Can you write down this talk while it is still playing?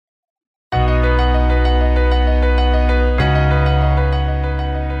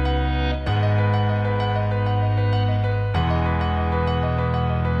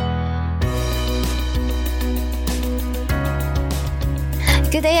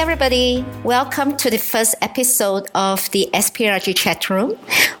everybody. Welcome to the first episode of the SPRG chat room.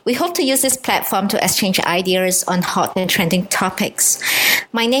 We hope to use this platform to exchange ideas on hot and trending topics.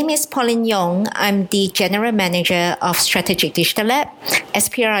 My name is Pauline Yong. I'm the General Manager of Strategic Digital Lab,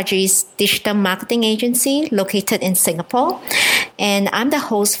 SPRG's digital marketing agency located in Singapore. And I'm the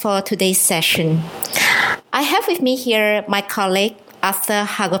host for today's session. I have with me here my colleague, Arthur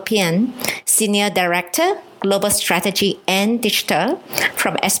Hagopian, Senior Director, Global Strategy and Digital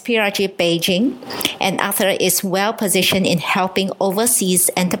from SPRG Beijing. And Arthur is well positioned in helping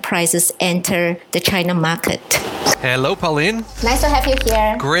overseas enterprises enter the China market. Hello, Pauline. Nice to have you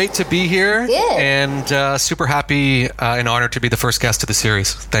here. Great to be here. Good. And super happy and honored to be the first guest of the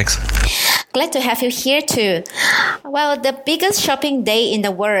series. Thanks. Glad to have you here too. Well, the biggest shopping day in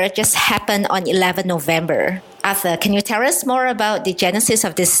the world just happened on 11 November. Arthur, can you tell us more about the genesis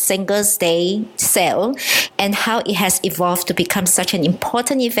of this Singles Day sale and how it has evolved to become such an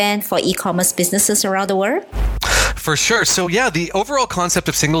important event for e-commerce businesses around the world? For sure. So yeah, the overall concept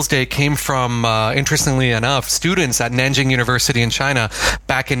of Singles Day came from, interestingly enough, students at Nanjing University in China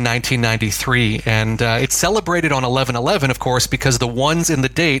back in 1993. And it's celebrated on 11/11, of course, because the ones in the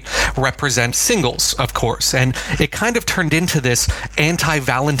date represent singles, of course. And it kind of turned into this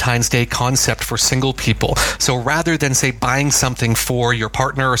anti-Valentine's Day concept for single people. So rather than, say, buying something for your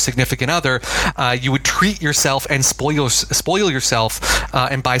partner or significant other, you would treat yourself and spoil yourself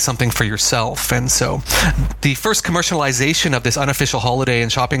and buy something for yourself. And so the first commercialization of this unofficial holiday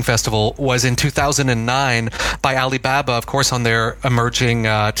and shopping festival was in 2009 by Alibaba, of course, on their emerging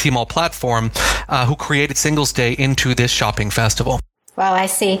Tmall platform, who created Singles Day into this shopping festival. Wow, I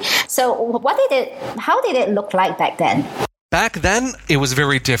see. So how did it look like back then? Back then, it was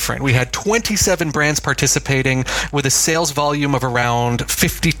very different. We had 27 brands participating with a sales volume of around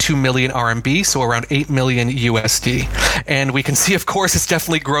 52 million RMB, so around 8 million USD. And we can see, of course, it's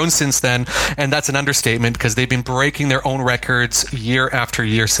definitely grown since then, and that's an understatement because they've been breaking their own records year after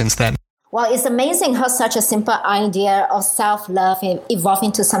year since then. Well, it's amazing how such a simple idea of self-love evolved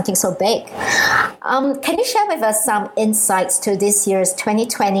into something so big. Can you share with us some insights to this year's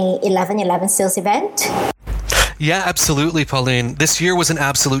 2020 11/11 sales event? Yeah, absolutely, Pauline. This year was an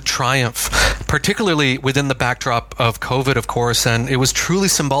absolute triumph, particularly within the backdrop of COVID, of course, and it was truly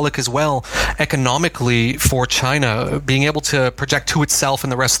symbolic as well economically for China, being able to project to itself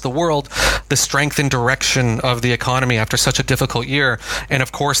and the rest of the world the strength and direction of the economy after such a difficult year, and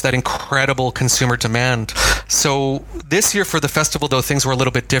of course, that incredible consumer demand. So this year for the festival, though, things were a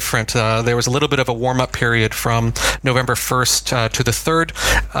little bit different. There was a little bit of a warm-up period from November 1st to the 3rd,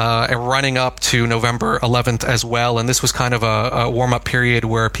 and running up to November 11th as well. And this was kind of a warm-up period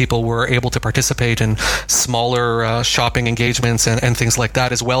where people were able to participate in smaller shopping engagements and things like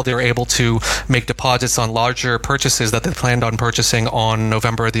that as well. They were able to make deposits on larger purchases that they planned on purchasing on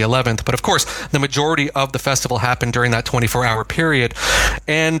November the 11th. But of course, the majority of the festival happened during that 24-hour period.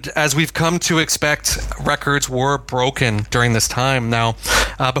 And as we've come to expect, records were broken during this time. Now,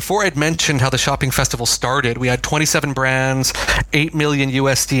 before I'd mentioned how the shopping festival started, we had 27 brands, 8 million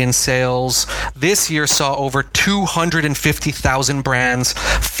USD in sales. This year saw over 250,000 brands,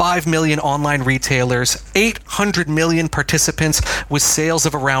 5 million online retailers, 800 million participants with sales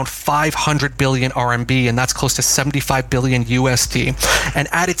of around 500 billion RMB, and that's close to 75 billion USD. And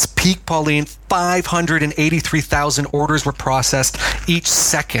at its peak, Pauline, 583,000 orders were processed each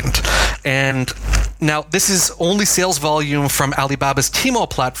second. And now, this is only sales volume from Alibaba's Tmall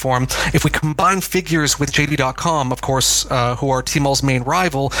platform. If we combine figures with JD.com, of course, who are Tmall's main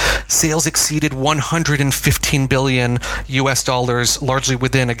rival, sales exceeded 115 billion US dollars, largely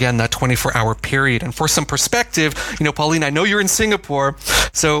within, again, that 24-hour period. And for some perspective, Pauline, I know you're in Singapore.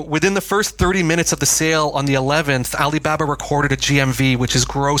 So within the first 30 minutes of the sale on the 11th, Alibaba recorded a GMV, which is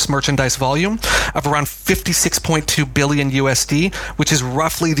gross merchandise volume, of around 56.2 billion USD, which is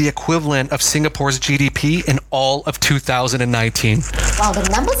roughly the equivalent of Singapore's GDP in all of 2019. Wow, the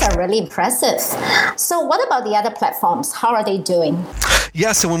numbers are really impressive. So what about the other platforms? How are they doing?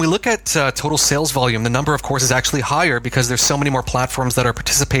 Yeah, so when we look at total sales volume, the number, of course, is actually higher because there's so many more platforms that are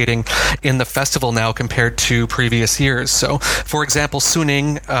participating in the festival now compared to previous years. So, for example,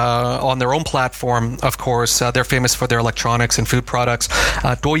 Suning, on their own platform, of course, they're famous for their electronics and food products.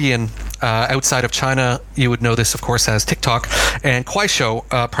 Douyin, outside of China, you would know this, of course, as TikTok, and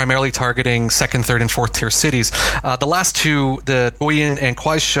Kuaishou, primarily targeting second, third, and fourth tier cities. The last two, the Douyin and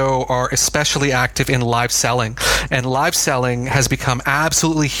Kuaishou, are especially active in live selling. And live selling has become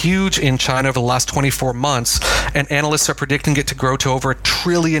absolutely huge in China over the last 24 months, and analysts are predicting it to grow to over $1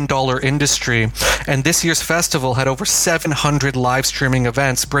 trillion industry. And this year's festival had over 700 live streaming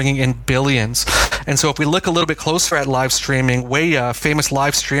events, bringing in billions. And so if we look a little bit closer at live streaming, Wei, a famous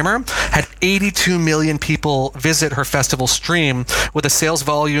live streamer, had 82 million people visit her festival stream with a sales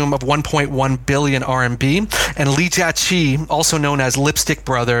volume of 1.1 billion RMB. And Li Jiaqi, also known as Lipstick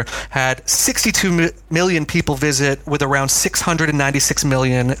Brother, had 62 million people visit with around 696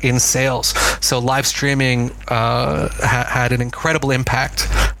 million in sales. So live streaming had an incredible impact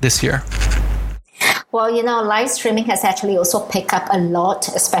this year. Well, live streaming has actually also picked up a lot,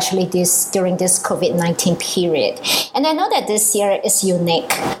 especially during this COVID-19 period. And I know that this year is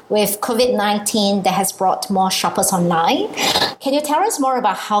unique. With COVID-19 that has brought more shoppers online. Can you tell us more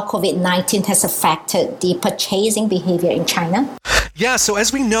about how COVID-19 has affected the purchasing behavior in China? Yeah, so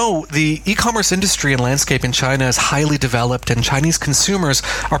as we know, the e-commerce industry and landscape in China is highly developed, and Chinese consumers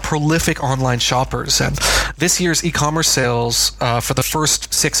are prolific online shoppers. And this year's e-commerce sales for the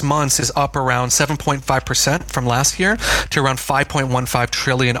first 6 months is up around 7.5% from last year to around 5.15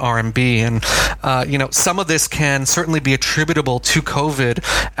 trillion RMB. And, some of this can certainly be attributable to COVID,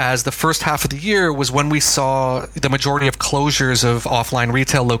 as the first half of the year was when we saw the majority of closures of offline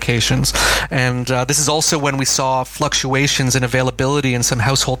retail locations. And this is also when we saw fluctuations in availability in some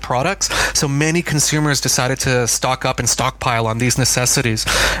household products. So many consumers decided to stock up and stockpile on these necessities.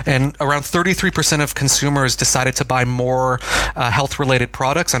 And around 33% of consumers decided to buy more health-related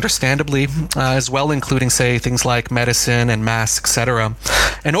products, understandably, as well, including, say, things like medicine and masks, etc.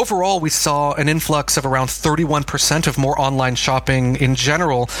 And overall, we saw an influx of around 31% of more online shopping in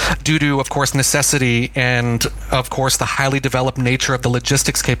general due to, of course, necessity and, of course, the highly developed nature of the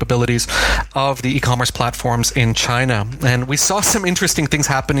logistics capabilities of the e-commerce platforms in China. And we saw some interesting things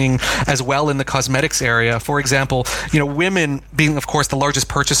happening as well in the cosmetics area. For example, women, being, of course, the largest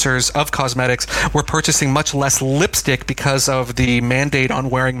purchasers of cosmetics, were purchasing much less lipstick because of the mandate on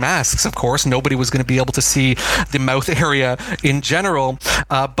wearing masks. Of course, nobody was going to be able to see the mouth area in general.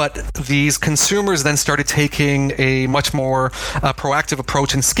 But these consumers then started taking a much more proactive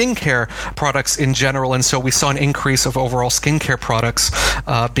approach in skincare products in general. And so we saw an increase of overall skincare products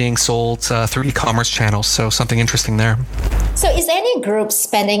being sold through e-commerce channels. So something interesting there. So is any group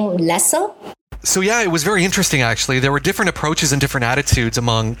spending lesser? So yeah, it was very interesting, actually. There were different approaches and different attitudes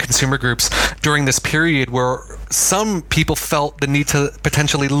among consumer groups during this period, where some people felt the need to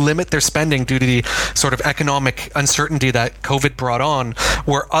potentially limit their spending due to the sort of economic uncertainty that COVID brought on,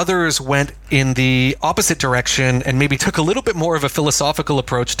 where others went in the opposite direction and maybe took a little bit more of a philosophical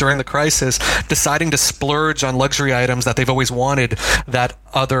approach during the crisis, deciding to splurge on luxury items that they've always wanted that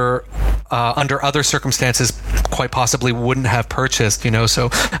under other circumstances quite possibly wouldn't have purchased, So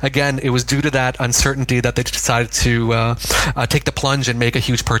again, it was due to that uncertainty that they decided to take the plunge and make a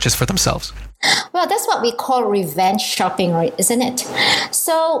huge purchase for themselves. Well, that's what we call revenge shopping, right? Isn't it?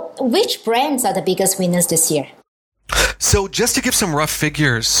 So which brands are the biggest winners this year? So just to give some rough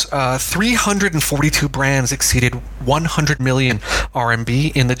figures, 342 brands exceeded 100 million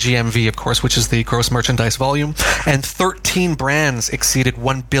RMB in the GMV, of course, which is the gross merchandise volume, and 13 brands exceeded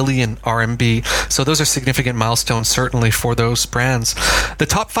 1 billion RMB. So those are significant milestones, certainly, for those brands. The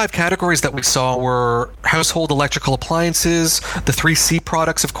top 5 categories that we saw were household electrical appliances, the 3C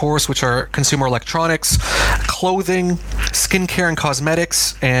products, of course, which are consumer electronics, clothing, skincare and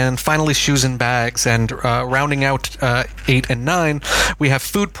cosmetics, and finally shoes and bags. And rounding out 8 and 9, we have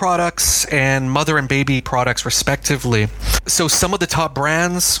food products and mother and baby products, respectively. So some of the top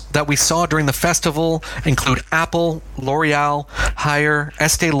brands that we saw during the festival include Apple, L'Oreal, Haier,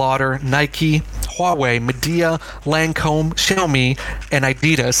 Estee Lauder, Nike, Huawei, Midea, Lancome, Xiaomi, and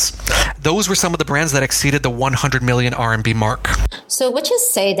Adidas. Those were some of the brands that exceeded the 100 million RMB mark. So would you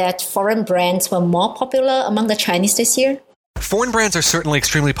say that foreign brands were more popular among the Chinese this year? Foreign brands are certainly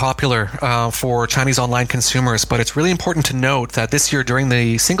extremely popular for Chinese online consumers, but it's really important to note that this year during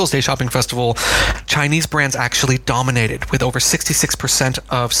the Singles Day Shopping Festival, Chinese brands actually dominated with over 66%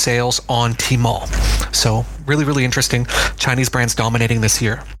 of sales on Tmall. So really, really interesting. Chinese brands dominating this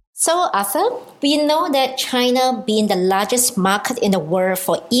year. So, Arthur, we know that China being the largest market in the world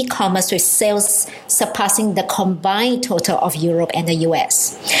for e-commerce with sales surpassing the combined total of Europe and the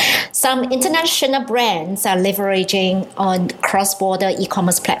US. Some international brands are leveraging on cross-border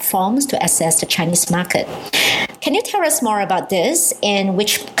e-commerce platforms to access the Chinese market. Can you tell us more about this and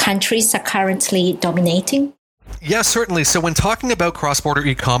which countries are currently dominating? Yeah, certainly. So when talking about cross-border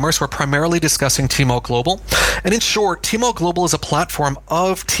e-commerce, we're primarily discussing Tmall Global. And in short, Tmall Global is a platform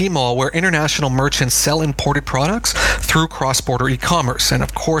of Tmall where international merchants sell imported products through cross-border e-commerce. And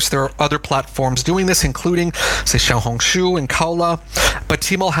of course, there are other platforms doing this, including, say, Xiaohongshu and Kaola. But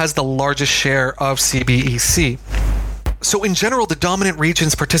Tmall has the largest share of CBEC. So in general, the dominant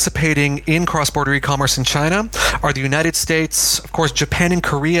regions participating in cross-border e-commerce in China are the United States, of course, Japan and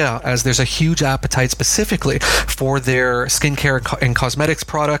Korea, as there's a huge appetite specifically for their skincare and cosmetics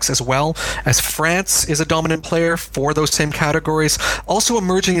products, as well as France is a dominant player for those same categories. Also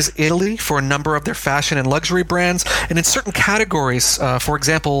emerging is Italy for a number of their fashion and luxury brands. And in certain categories, for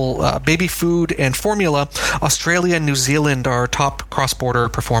example, baby food and formula, Australia and New Zealand are top cross-border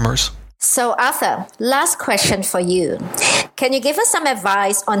performers. So, Arthur, last question for you. Can you give us some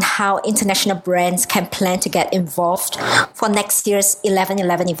advice on how international brands can plan to get involved for next year's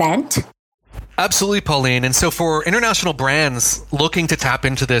 11/11 event? Absolutely, Pauline. And so for international brands looking to tap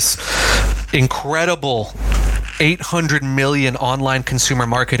into this incredible 800 million online consumer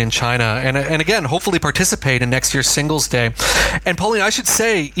market in China, and again, hopefully participate in next year's Singles Day. And Pauline, I should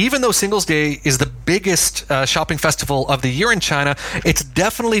say, even though Singles Day is the biggest shopping festival of the year in China, it's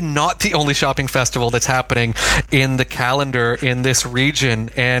definitely not the only shopping festival that's happening in the calendar in this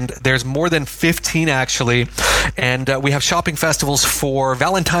region. And there's more than 15 actually. And we have shopping festivals for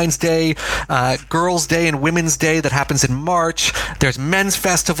Valentine's Day, Girls' Day and Women's Day that happens in March. There's Men's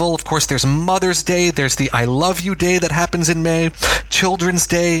Festival. Of course, there's Mother's Day. There's the I Love You Day that happens in May, Children's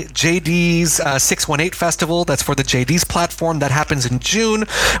Day, JD's 618 Festival, that's for the JD's platform, that happens in June.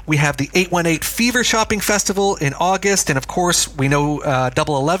 We have the 818 Fever Shopping Festival in August, and of course, we know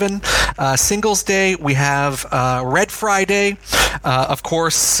Double 11, Singles Day. We have Red Friday. Of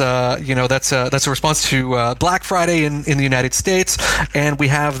course, that's a response to Black Friday in the United States, and we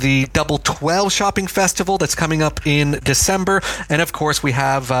have the Double 12 Shopping Festival that's coming up in December, and of course, we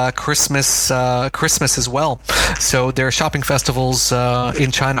have Christmas as well. So there are shopping festivals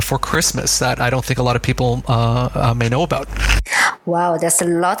in China for Christmas that I don't think a lot of people may know about. Wow, there's a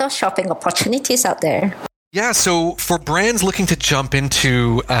lot of shopping opportunities out there. Yeah, so for brands looking to jump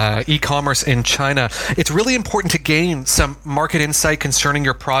into e-commerce in China, it's really important to gain some market insight concerning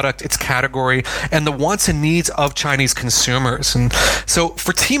your product, its category, and the wants and needs of Chinese consumers. And so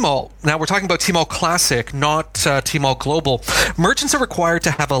for Tmall, now we're talking about Tmall Classic, not Tmall Global, merchants are required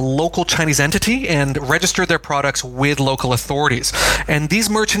to have a local Chinese entity and register their products with local authorities. And these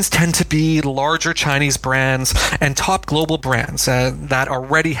merchants tend to be larger Chinese brands and top global brands that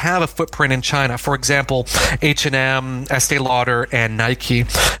already have a footprint in China. For example, H&M, Estee Lauder, and Nike.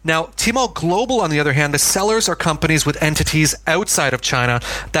 Now, Tmall Global, on the other hand, the sellers are companies with entities outside of China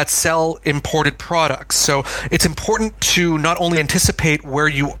that sell imported products. So it's important to not only anticipate where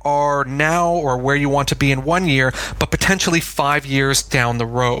you are now or where you want to be in 1 year, but potentially 5 years down the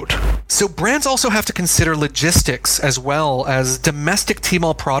road. So brands also have to consider logistics as well, as domestic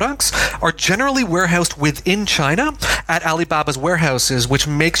Tmall products are generally warehoused within China at Alibaba's warehouses, which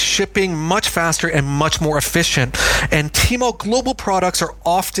makes shipping much faster and much more efficient. And Tmall Global products are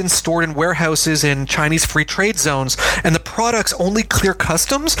often stored in warehouses in Chinese free trade zones, and the products only clear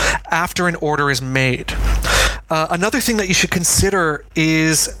customs after an order is made. Another thing that you should consider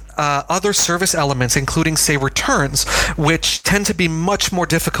is other service elements, including, say, returns, which tend to be much more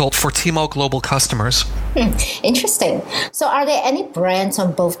difficult for Tmall Global customers. Interesting. So are there any brands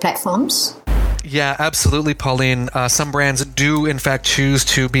on both platforms? Yeah, absolutely, Pauline. Some brands do, in fact, choose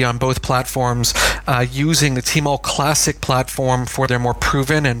to be on both platforms using the Tmall Classic platform for their more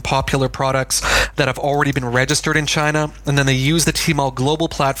proven and popular products that have already been registered in China. And then they use the Tmall Global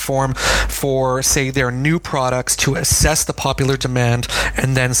platform for, say, their new products to assess the popular demand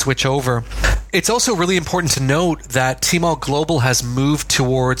and then switch over. It's also really important to note that Tmall Global has moved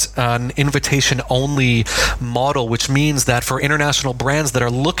towards an invitation-only model, which means that for international brands that are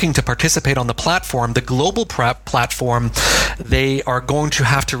looking to participate on the platform, the global platform, they are going to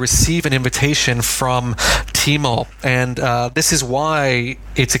have to receive an invitation from Tmall. And this is why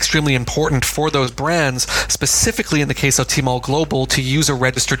it's extremely important for those brands, specifically in the case of Tmall Global, to use a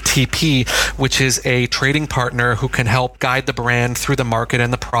registered TP, which is a trading partner who can help guide the brand through the market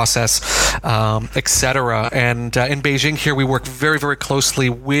and the process, etc. And in Beijing here, we work very, very closely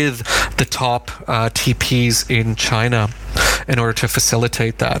with the top TPs in China in order to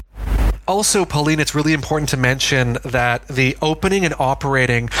facilitate that. Also, Pauline, it's really important to mention that the opening and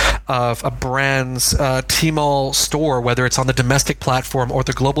operating of a brand's Tmall store, whether it's on the domestic platform or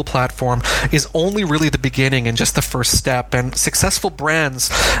the global platform, is only really the beginning and just the first step. And successful brands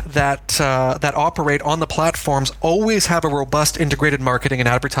that operate on the platforms always have a robust integrated marketing and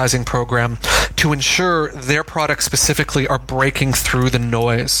advertising program to ensure their products specifically are breaking through the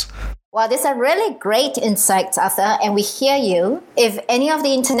noise. Well, these are really great insights, Arthur, and we hear you. If any of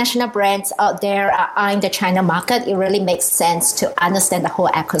the international brands out there are eyeing the China market, it really makes sense to understand the whole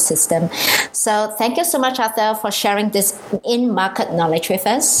ecosystem. So thank you so much, Arthur, for sharing this in-market knowledge with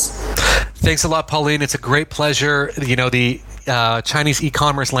us. Thanks a lot, Pauline. It's a great pleasure. The Chinese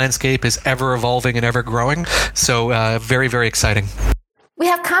e-commerce landscape is ever evolving and ever growing. So very, very exciting. We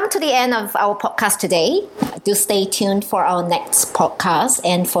have come to the end of our podcast today. Do stay tuned for our next podcast.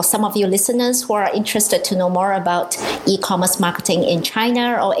 And for some of you listeners who are interested to know more about e-commerce marketing in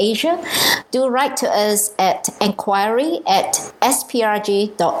China or Asia, do write to us at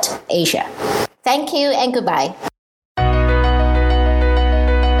enquiry@sprg.asia. Thank you and goodbye.